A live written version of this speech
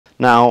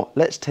Now,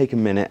 let's take a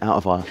minute out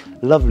of our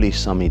lovely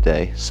sunny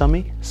day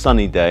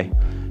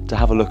to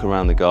have a look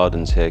around the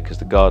gardens here, because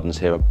the gardens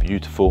here are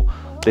beautiful.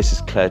 This is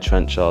Claire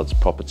Trenchard's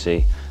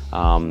property,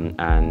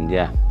 and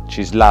yeah,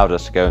 she's allowed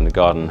us to go in the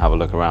garden and have a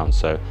look around.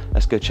 So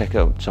let's go check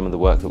out some of the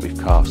work that we've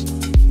cast.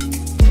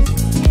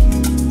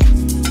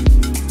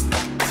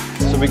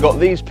 So we've got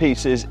these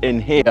pieces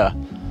in here,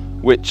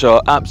 which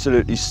are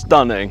absolutely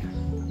stunning.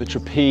 The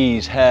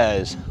trapeze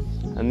hares.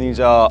 And these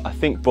are, I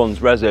think,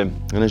 bronze resin.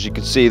 And as you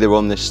can see, they're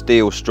on this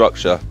steel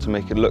structure to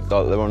make it look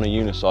like they're on a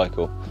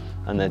unicycle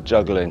and they're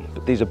juggling.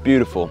 But these are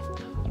beautiful.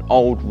 An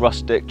old,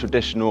 rustic,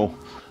 traditional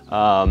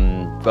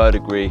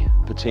verdigris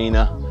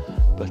patina.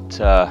 But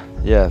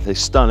yeah, they're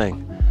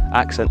stunning.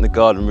 Accent the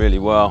garden really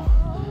well.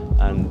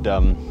 And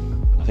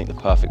I think the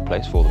perfect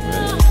place for them,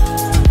 really.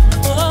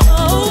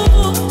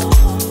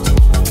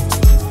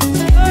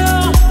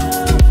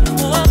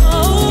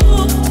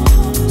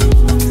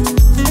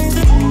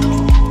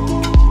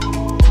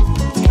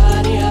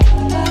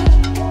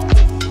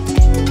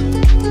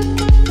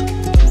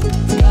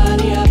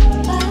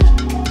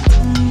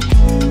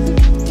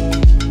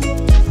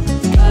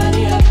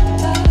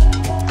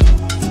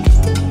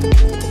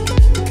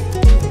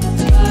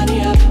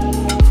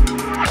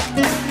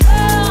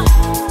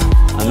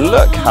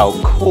 Look how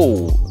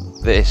cool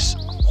this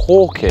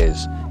hawk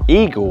is,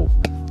 eagle.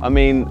 I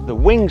mean, the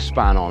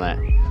wingspan on it,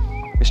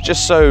 it's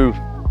just so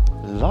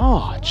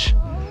large.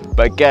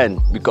 But again,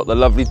 we've got the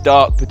lovely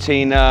dark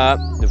patina,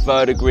 the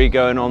verdigris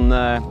going on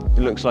there. It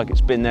looks like it's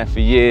been there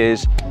for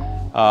years.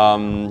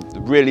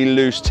 Really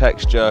loose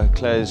texture,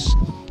 Claire's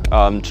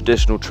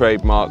traditional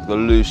trademark, the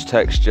loose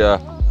texture.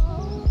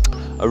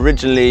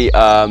 Originally,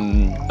 I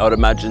would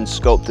imagine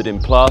sculpted in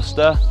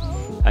plaster.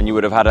 And you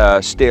would have had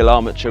a steel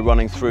armature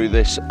running through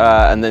this,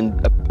 and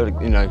then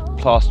you know,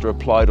 plaster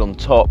applied on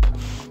top,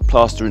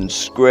 plaster and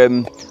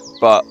scrim.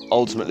 But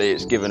ultimately,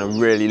 it's given a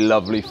really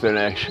lovely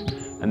finish.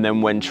 And then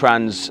when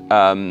translated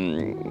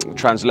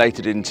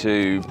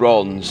into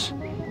bronze,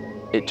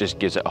 it just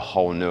gives it a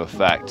whole new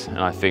effect. And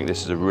I think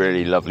this is a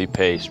really lovely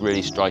piece,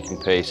 really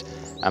striking piece,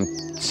 and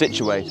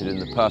situated in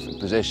the perfect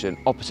position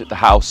opposite the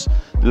house.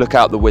 Look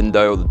out the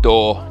window or the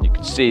door, you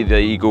can see the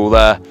eagle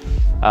there.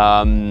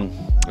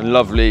 And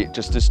lovely,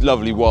 just this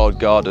lovely wild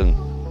garden.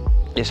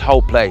 This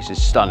whole place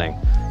is stunning.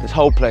 This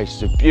whole place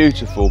is a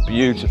beautiful,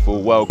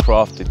 beautiful,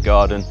 well-crafted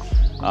garden.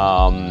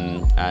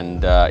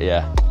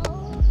 Yeah,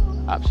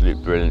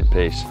 absolute brilliant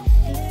piece.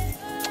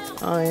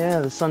 Oh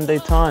yeah, the Sunday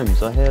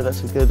Times. I hear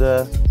that's a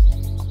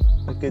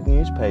good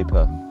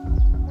newspaper.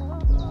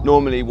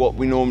 Normally, what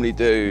we normally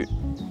do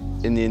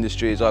in the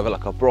industry is either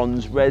like a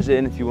bronze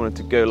resin, if you wanted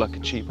to go like a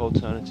cheap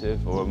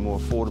alternative, or a more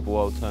affordable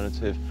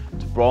alternative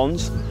to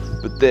bronze.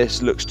 But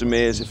this looks to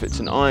me as if it's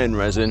an iron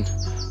resin,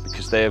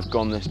 because they have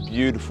gone this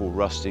beautiful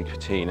rustic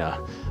patina.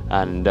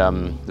 And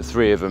the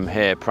three of them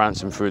here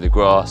prancing through the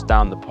grass,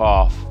 down the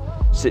path,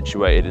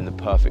 situated in the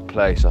perfect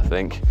place, I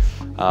think.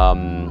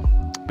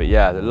 But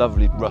yeah, the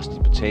lovely rusty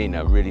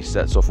patina really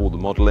sets off all the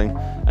modelling.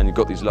 And you've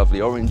got these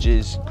lovely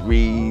oranges,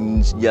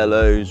 greens,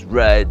 yellows,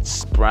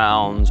 reds,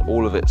 browns,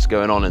 all of it's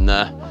going on in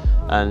there.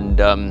 And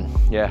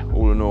yeah,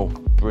 all in all,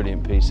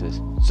 brilliant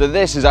pieces. So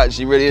this is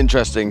actually really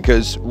interesting,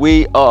 because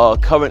we are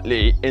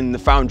currently in the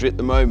Foundry at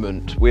the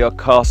moment. We are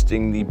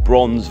casting the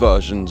bronze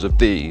versions of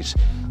these.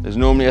 There's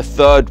normally a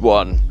third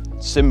one,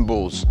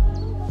 symbols,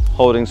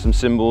 holding some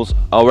symbols.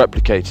 I'll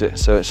replicate it,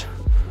 so it's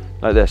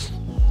like this.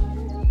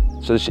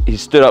 So he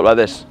stood up like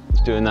this,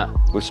 he's doing that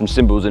with some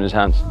symbols in his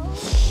hands.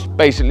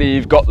 Basically,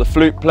 you've got the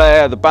flute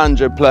player, the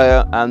banjo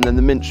player, and then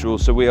the minstrel.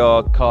 So we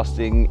are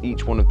casting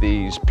each one of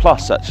these,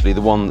 plus actually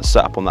the one that's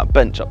sat up on that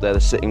bench up there, the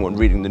sitting one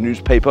reading the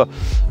newspaper.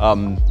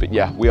 But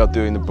yeah, we are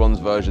doing the bronze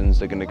versions.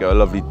 They're going to go a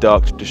lovely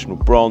dark traditional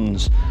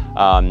bronze,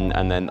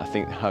 and then I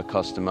think her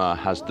customer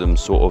has them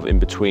sort of in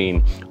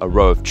between a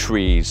row of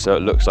trees, so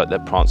it looks like they're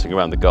prancing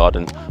around the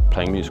garden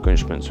playing musical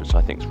instruments, which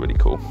I think is really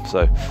cool.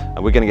 So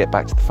we're going to get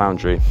back to the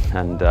Foundry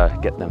and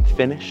get them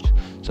finished.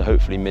 So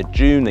hopefully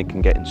mid-June they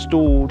can get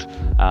installed,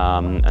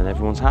 and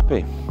everyone's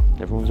happy.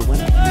 Everyone's a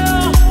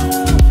winner.